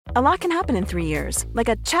A lot can happen in 3 years, like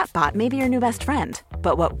a chatbot may be your new best friend.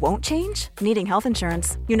 But what won't change? Needing health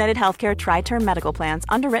insurance. United Healthcare Tri-Term Medical Plans,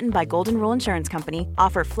 underwritten by Golden Rule Insurance Company,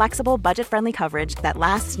 offer flexible, budget-friendly coverage that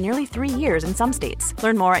lasts nearly 3 years in some states.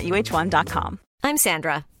 Learn more at uh1.com. I'm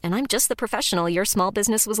Sandra, and I'm just the professional your small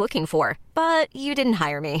business was looking for. But you didn't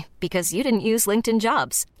hire me because you didn't use LinkedIn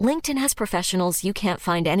Jobs. LinkedIn has professionals you can't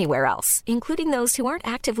find anywhere else, including those who aren't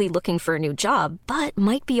actively looking for a new job, but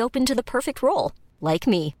might be open to the perfect role, like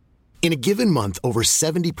me. In a given month, over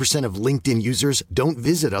 70% of LinkedIn users don't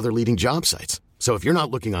visit other leading job sites. So if you're not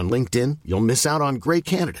looking on LinkedIn, you'll miss out on great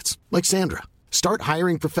candidates like Sandra. Start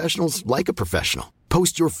hiring professionals like a professional.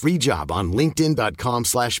 Post your free job on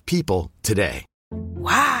linkedin.com/people today.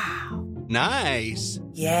 Wow. Nice.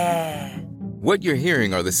 Yeah. What you're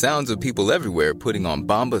hearing are the sounds of people everywhere putting on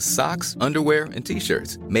Bombas socks, underwear, and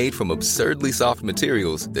T-shirts made from absurdly soft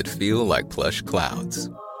materials that feel like plush clouds.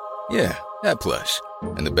 Yeah, that plush.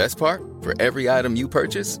 And the best part? For every item you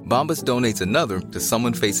purchase, Bombas donates another to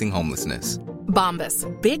someone facing homelessness. Bombas.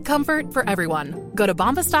 Big comfort for everyone. Go to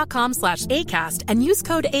bombas.com/ACAST and use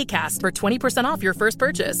code ACAST for 20% off your first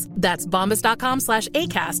purchase. That's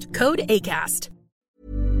bombas.com/ACAST. Code ACAST.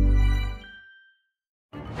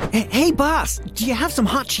 Hey, boss, do you have some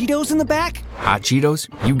hot Cheetos in the back? Hot Cheetos?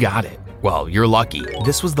 You got it. Well, you're lucky.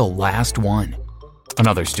 This was the last one.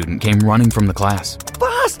 Another student came running from the class.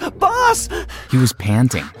 Boss! He was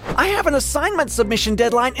panting. I have an assignment submission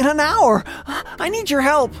deadline in an hour. I need your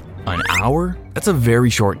help. An hour? That's a very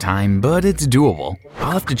short time, but it's doable.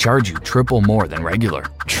 I'll have to charge you triple more than regular.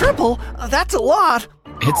 Triple? That's a lot.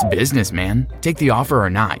 It's business, man. Take the offer or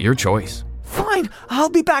not, your choice. Fine, I'll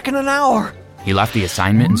be back in an hour. He left the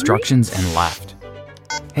assignment instructions and left.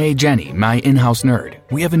 Hey, Jenny, my in-house nerd.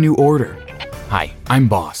 We have a new order. Hi, I'm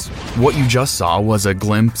Boss. What you just saw was a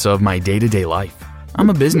glimpse of my day-to-day life. I'm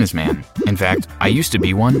a businessman. In fact, I used to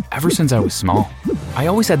be one ever since I was small. I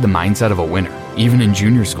always had the mindset of a winner, even in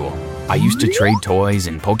junior school. I used to trade toys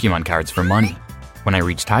and Pokemon cards for money. When I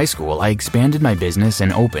reached high school, I expanded my business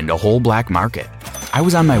and opened a whole black market. I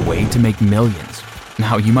was on my way to make millions.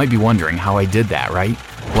 Now, you might be wondering how I did that, right?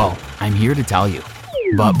 Well, I'm here to tell you.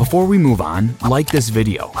 But before we move on, like this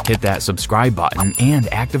video, hit that subscribe button, and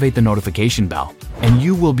activate the notification bell, and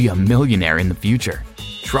you will be a millionaire in the future.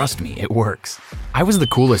 Trust me, it works. I was the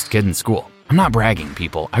coolest kid in school. I'm not bragging,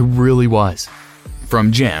 people. I really was.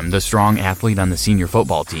 From Jim, the strong athlete on the senior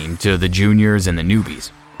football team, to the juniors and the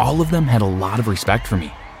newbies, all of them had a lot of respect for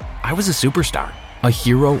me. I was a superstar, a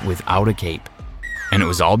hero without a cape. And it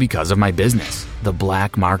was all because of my business, the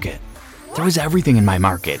black market. There was everything in my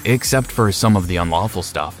market, except for some of the unlawful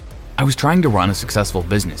stuff. I was trying to run a successful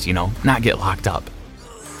business, not get locked up.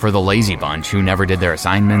 For the lazy bunch who never did their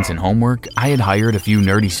assignments and homework, I had hired a few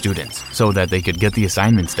nerdy students so that they could get the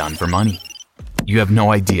assignments done for money. You have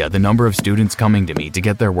no idea the number of students coming to me to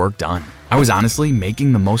get their work done. I was honestly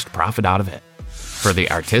making the most profit out of it. For the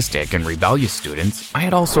artistic and rebellious students, I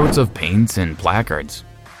had all sorts of paints and placards,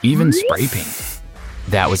 even spray paint.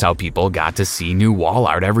 That was how people got to see new wall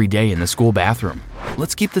art every day in the school bathroom.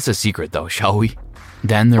 Let's keep this a secret though, shall we?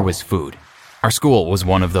 Then there was food. Our school was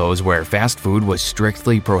one of those where fast food was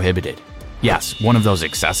strictly prohibited. Yes, one of those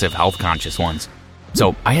excessive health-conscious ones.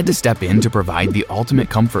 So I had to step in to provide the ultimate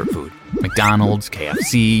comfort food: McDonald's,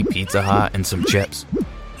 KFC, Pizza Hut, and some chips.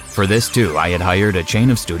 For this too, I had hired a chain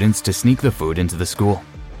of students to sneak the food into the school.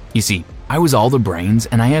 You see, I was all the brains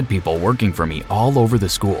and I had people working for me all over the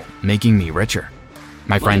school, making me richer.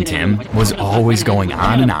 My friend Tim was always going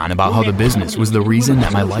on and on about how the business was the reason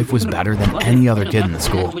that my life was better than any other kid in the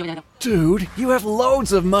school. Dude, you have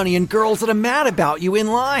loads of money and girls that are mad about you in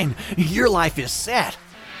line. Your life is set.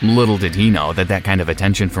 Little did he know that that kind of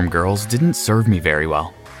attention from girls didn't serve me very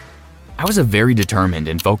well. I was a very determined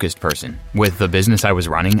and focused person. With the business I was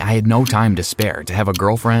running, I had no time to spare to have a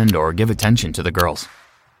girlfriend or give attention to the girls.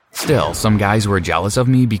 Still, some guys were jealous of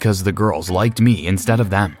me because the girls liked me instead of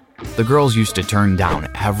them. The girls used to turn down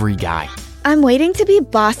every guy. I'm waiting to be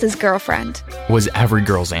boss's girlfriend, was every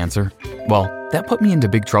girl's answer. Well, that put me into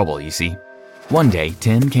big trouble, you see. One day,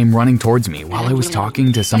 Tim came running towards me while I was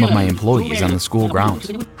talking to some of my employees on the school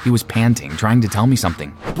grounds. He was panting, trying to tell me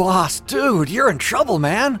something. Boss, dude, you're in trouble,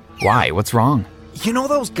 man. Why? What's wrong? You know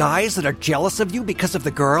those guys that are jealous of you because of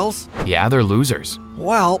the girls? Yeah, they're losers.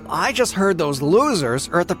 Well, I just heard those losers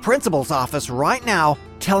are at the principal's office right now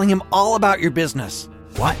telling him all about your business.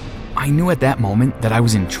 What? I knew at that moment that I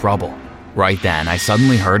was in trouble. Right then, I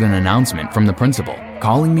suddenly heard an announcement from the principal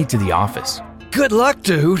calling me to the office. Good luck,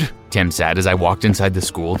 dude, Tim said as I walked inside the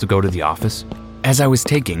school to go to the office. As I was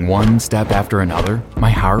taking one step after another, my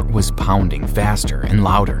heart was pounding faster and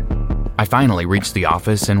louder. I finally reached the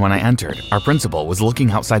office, and when I entered, our principal was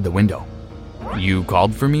looking outside the window. "You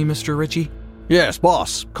called for me, Mr. Ritchie?" Yes,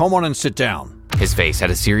 boss. Come on and sit down. His face had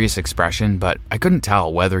a serious expression, but I couldn't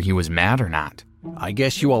tell whether he was mad or not. I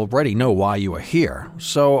guess you already know why you are here,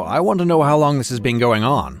 so I want to know how long this has been going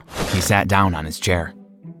on. He sat down on his chair.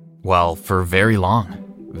 "Well, for very long."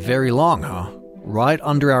 Very long, huh? Right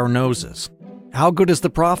under our noses. How good is the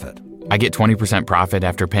profit? I get 20% profit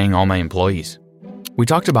after paying all my employees. We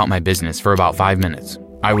talked about my business for about 5 minutes.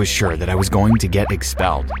 I was sure that I was going to get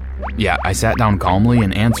expelled. Yeah, I sat down calmly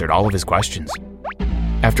and answered all of his questions.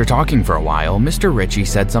 After talking for a while, Mr. Ritchie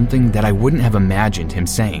said something that I wouldn't have imagined him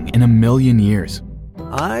saying in a million years.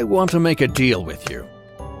 I want to make a deal with you.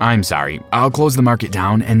 "I'm sorry. I'll close the market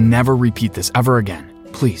down and never repeat this ever again.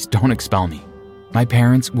 Please don't expel me. My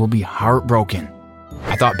parents will be heartbroken."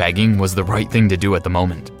 I thought begging was the right thing to do at the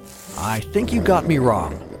moment. I think you got me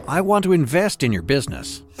wrong. I want to invest in your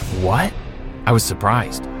business. What? I was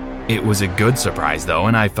surprised. It was a good surprise, though,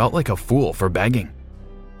 and I felt like a fool for begging.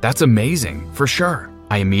 "That's amazing, for sure."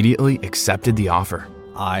 I immediately accepted the offer.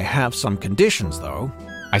 I have some conditions, though.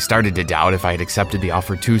 I started to doubt if I had accepted the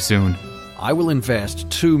offer too soon. I will invest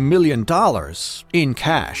 $2 million in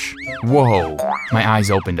cash. Whoa! My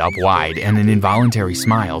eyes opened up wide and an involuntary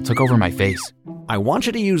smile took over my face. I want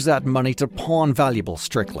you to use that money to pawn valuables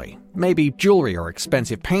strictly. Maybe jewelry or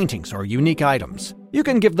expensive paintings or unique items. You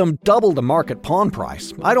can give them double the market pawn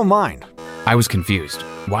price. I don't mind. I was confused.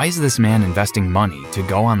 Why is this man investing money to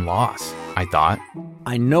go on loss? I thought.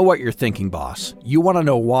 I know what you're thinking, boss. You want to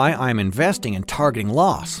know why I'm investing and targeting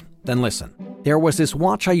loss? Then listen. There was this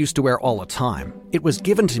watch I used to wear all the time. It was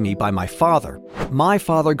given to me by my father. My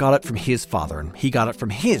father got it from his father, and he got it from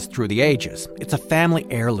his through the ages. It's a family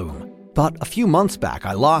heirloom. But a few months back,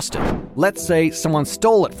 I lost it. Let's say someone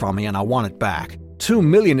stole it from me and I want it back. $2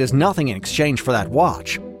 million is nothing in exchange for that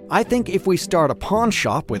watch. I think if we start a pawn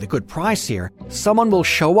shop with a good price here, someone will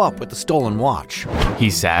show up with the stolen watch. He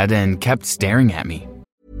said and kept staring at me.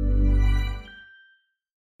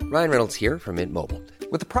 Ryan Reynolds here from Mint Mobile.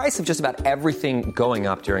 With the price of just about everything going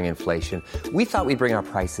up during inflation, we thought we'd bring our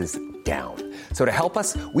prices down. So to help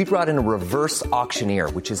us, we brought in a reverse auctioneer,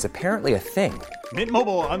 which is apparently a thing. Mint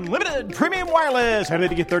Mobile Unlimited Premium Wireless. How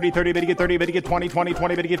to get 30, 30, bit to get 30, bit to get 20, 20,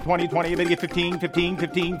 20, bit to get 20, 20, bit to get 15, 15,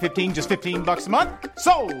 15, 15, just $15 a month?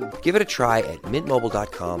 Sold! Give it a try at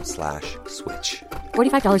mintmobile.com/switch.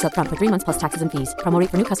 $45 up front for 3 months plus taxes and fees. Promo rate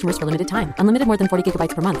for new customers for limited time. Unlimited more than 40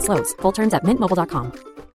 gigabytes per month. Slows full terms at mintmobile.com.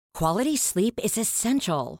 Quality sleep is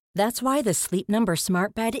essential. That's why the Sleep Number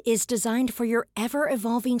Smart Bed is designed for your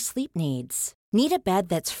ever-evolving sleep needs. Need a bed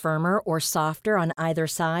that's firmer or softer on either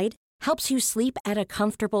side? Helps you sleep at a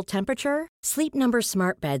comfortable temperature? Sleep Number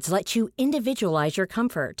Smart Beds let you individualize your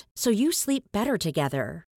comfort, so you sleep better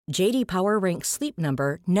together. J.D. Power ranks Sleep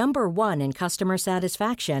Number number 1 in customer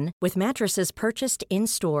satisfaction with mattresses purchased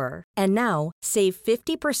in-store. And now, save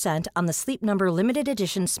 50% on the Sleep Number Limited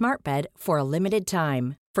Edition Smart Bed for a limited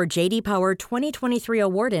time. For J.D. Power 2023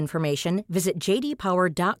 award information, visit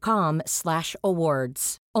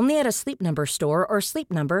jdpower.com/awards. Only at a Sleep Number store or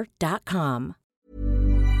sleepnumber.com.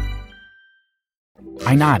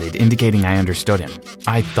 I nodded, indicating I understood him.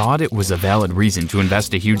 I thought it was a valid reason to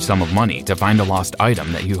invest a huge sum of money to find a lost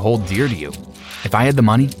item that you hold dear to you. If I had the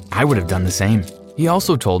money, I would have done the same. He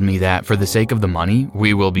also told me that for the sake of the money,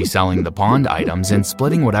 we will be selling the pawned items and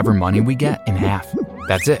splitting whatever money we get in half.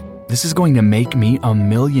 That's it. This is going to make me a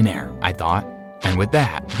millionaire, I thought. And with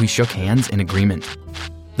that, we shook hands in agreement.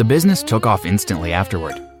 The business took off instantly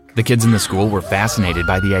afterward. The kids in the school were fascinated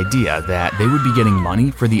by the idea that they would be getting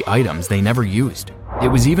money for the items they never used. It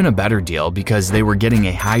was even a better deal because they were getting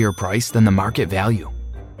a higher price than the market value.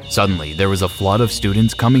 Suddenly, there was a flood of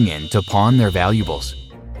students coming in to pawn their valuables.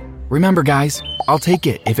 "Remember, guys, I'll take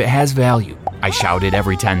it if it has value," I shouted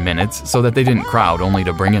every 10 minutes so that they didn't crowd only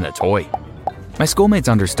to bring in a toy. My schoolmates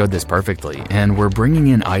understood this perfectly and were bringing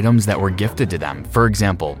in items that were gifted to them, for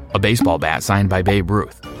example, a baseball bat signed by Babe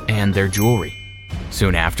Ruth, and their jewelry.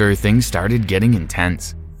 Soon after, things started getting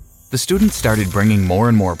intense. The students started bringing more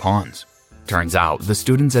and more pawns. Turns out, the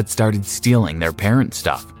students had started stealing their parents'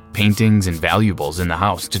 stuff, paintings and valuables in the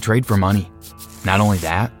house to trade for money. Not only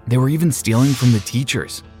that, they were even stealing from the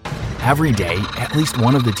teachers. Every day, at least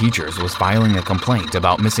one of the teachers was filing a complaint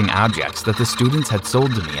about missing objects that the students had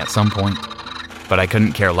sold to me at some point. But I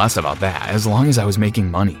couldn't care less about that as long as I was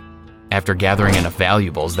making money. After gathering enough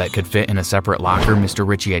valuables that could fit in a separate locker Mr.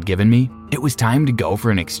 Ritchie had given me, it was time to go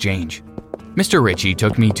for an exchange. Mr. Ritchie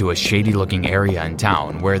took me to a shady-looking area in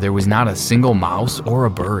town where there was not a single mouse or a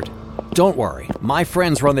bird. "Don't worry, my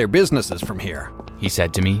friends run their businesses from here," he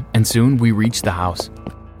said to me, and soon we reached the house.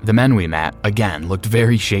 The men we met, again, looked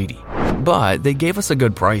very shady, but they gave us a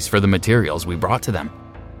good price for the materials we brought to them.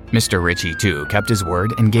 Mr. Ritchie, too, kept his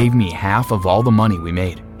word and gave me half of all the money we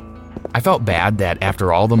made. I felt bad that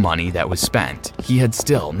after all the money that was spent, he had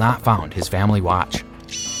still not found his family watch.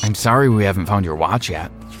 I'm sorry we haven't found your watch yet.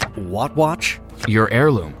 What watch? Your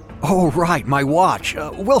heirloom. Oh, right, my watch.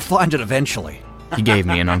 We'll find it eventually. He gave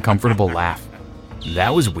me an uncomfortable laugh.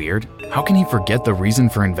 That was weird. How can he forget the reason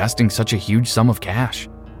for investing such a huge sum of cash?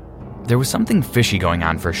 There was something fishy going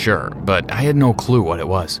on for sure, but I had no clue what it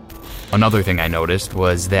was. Another thing I noticed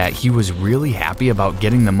was that he was really happy about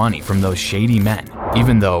getting the money from those shady men,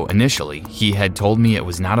 even though initially he had told me it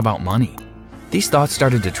was not about money. These thoughts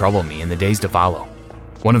started to trouble me in the days to follow.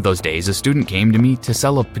 One of those days, a student came to me to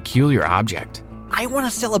sell a peculiar object. I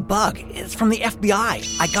want to sell a bug. It's from the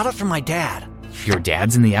FBI. I got it from my dad. Your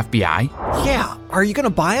dad's in the FBI? Yeah. Are you going to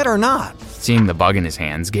buy it or not? Seeing the bug in his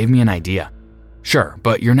hands gave me an idea. Sure,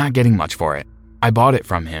 but you're not getting much for it. I bought it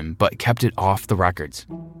from him, but kept it off the records.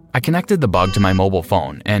 I connected the bug to my mobile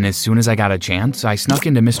phone, and as soon as I got a chance, I snuck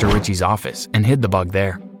into Mr. Ritchie's office and hid the bug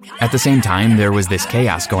there. At the same time, there was this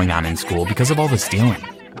chaos going on in school because of all the stealing.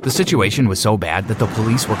 The situation was so bad that the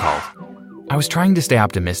police were called. I was trying to stay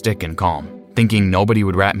optimistic and calm, thinking nobody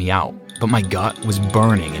would rat me out, but my gut was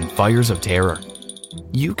burning in fires of terror.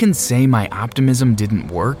 You can say my optimism didn't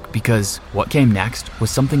work because what came next was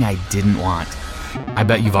something I didn't want. I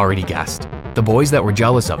bet you've already guessed. The boys that were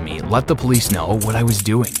jealous of me let the police know what I was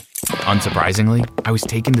doing. Unsurprisingly, I was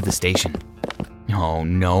taken to the station. Oh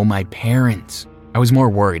no, my parents. I was more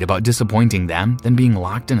worried about disappointing them than being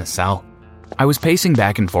locked in a cell. I was pacing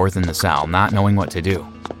back and forth in the cell, not knowing what to do.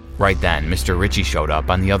 Right then, Mr. Ritchie showed up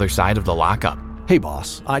on the other side of the lockup. Hey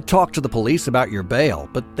boss, I talked to the police about your bail,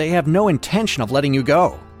 but they have no intention of letting you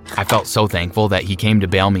go. I felt so thankful that he came to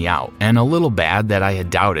bail me out, and a little bad that I had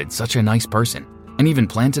doubted such a nice person, and even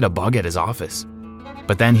planted a bug at his office.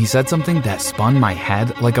 But then he said something that spun my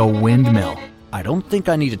head like a windmill. I don't think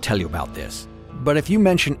I need to tell you about this, but if you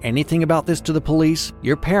mention anything about this to the police,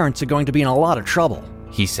 your parents are going to be in a lot of trouble.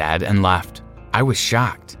 He said and left. I was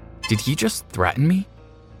shocked. Did he just threaten me?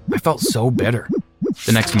 I felt so bitter.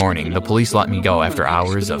 The next morning, the police let me go after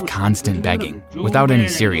hours of constant begging, without any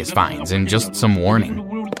serious fines and just some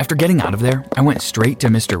warning. After getting out of there, I went straight to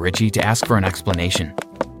Mr. Ritchie to ask for an explanation.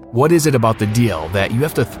 What is it about the deal that you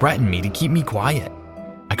have to threaten me to keep me quiet?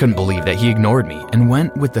 I couldn't believe that he ignored me and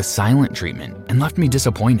went with the silent treatment and left me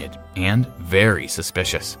disappointed and very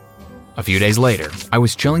suspicious. A few days later, I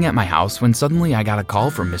was chilling at my house when suddenly I got a call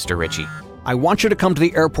from Mr. Ritchie. I want you to come to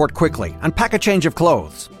the airport quickly and pack a change of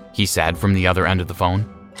clothes, he said from the other end of the phone.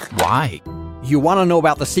 Why? You want to know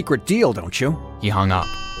about the secret deal, don't you? He hung up.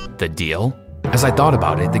 The deal? As I thought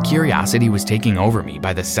about it, the curiosity was taking over me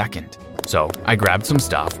by the second. So I grabbed some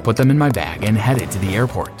stuff, put them in my bag, and headed to the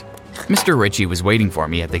airport. Mr. Ritchie was waiting for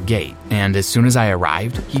me at the gate, and as soon as I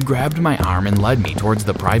arrived, he grabbed my arm and led me towards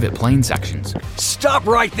the private plane sections. Stop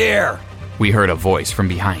right there! We heard a voice from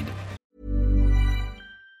behind.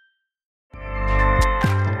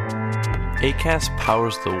 Acast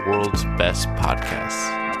powers the world's best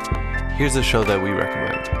podcasts. Here's a show that we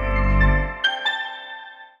recommend.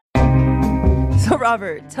 So,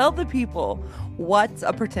 Robert, tell the people, what's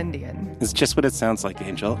a pretendian? It's just what it sounds like,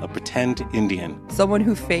 Angel. A pretend Indian. Someone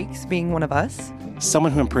who fakes being one of us?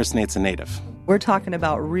 Someone who impersonates a native. We're talking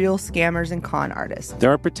about real scammers and con artists.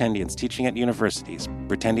 There are pretendians teaching at universities,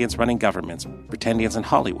 pretendians running governments, pretendians in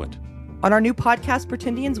Hollywood. On our new podcast,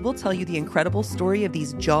 Pretendians, we'll tell you the incredible story of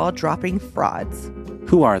these jaw-dropping frauds.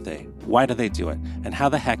 Who are they? Why do they do it? And how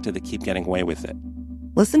the heck do they keep getting away with it?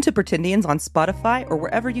 Listen to Pretendians on Spotify or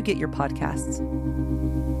wherever you get your podcasts.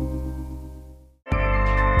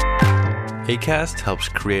 Acast helps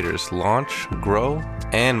creators launch, grow,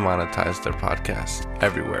 and monetize their podcasts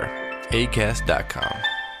everywhere. Acast.com.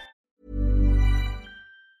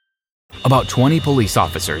 About 20 police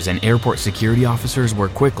officers and airport security officers were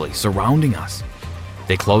quickly surrounding us.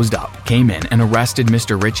 They closed up, came in, and arrested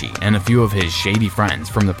Mr. Ritchie and a few of his shady friends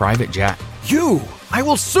from the private jet. You! I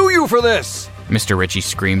will sue you for this! Mr. Ritchie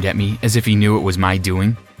screamed at me as if he knew it was my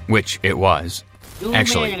doing, which it was.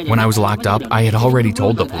 Actually, when I was locked up, I had already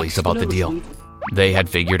told the police about the deal. They had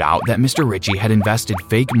figured out that Mr. Ritchie had invested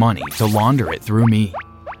fake money to launder it through me.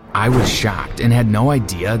 I was shocked and had no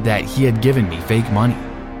idea that he had given me fake money.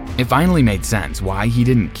 It finally made sense why he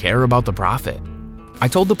didn't care about the profit. I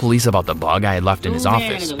told the police about the bug I had left in his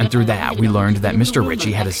office, and through that we learned that Mr.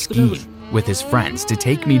 Ritchie had a scheme with his friends to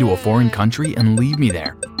take me to a foreign country and leave me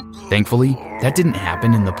there. Thankfully, that didn't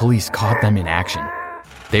happen and the police caught them in action.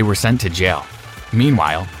 They were sent to jail.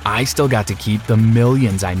 Meanwhile, I still got to keep the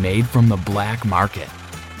millions I made from the black market.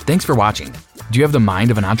 Thanks for watching. Do you have the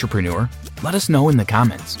mind of an entrepreneur? Let us know in the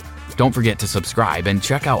comments. Don't forget to subscribe and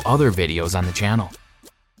check out other videos on the channel.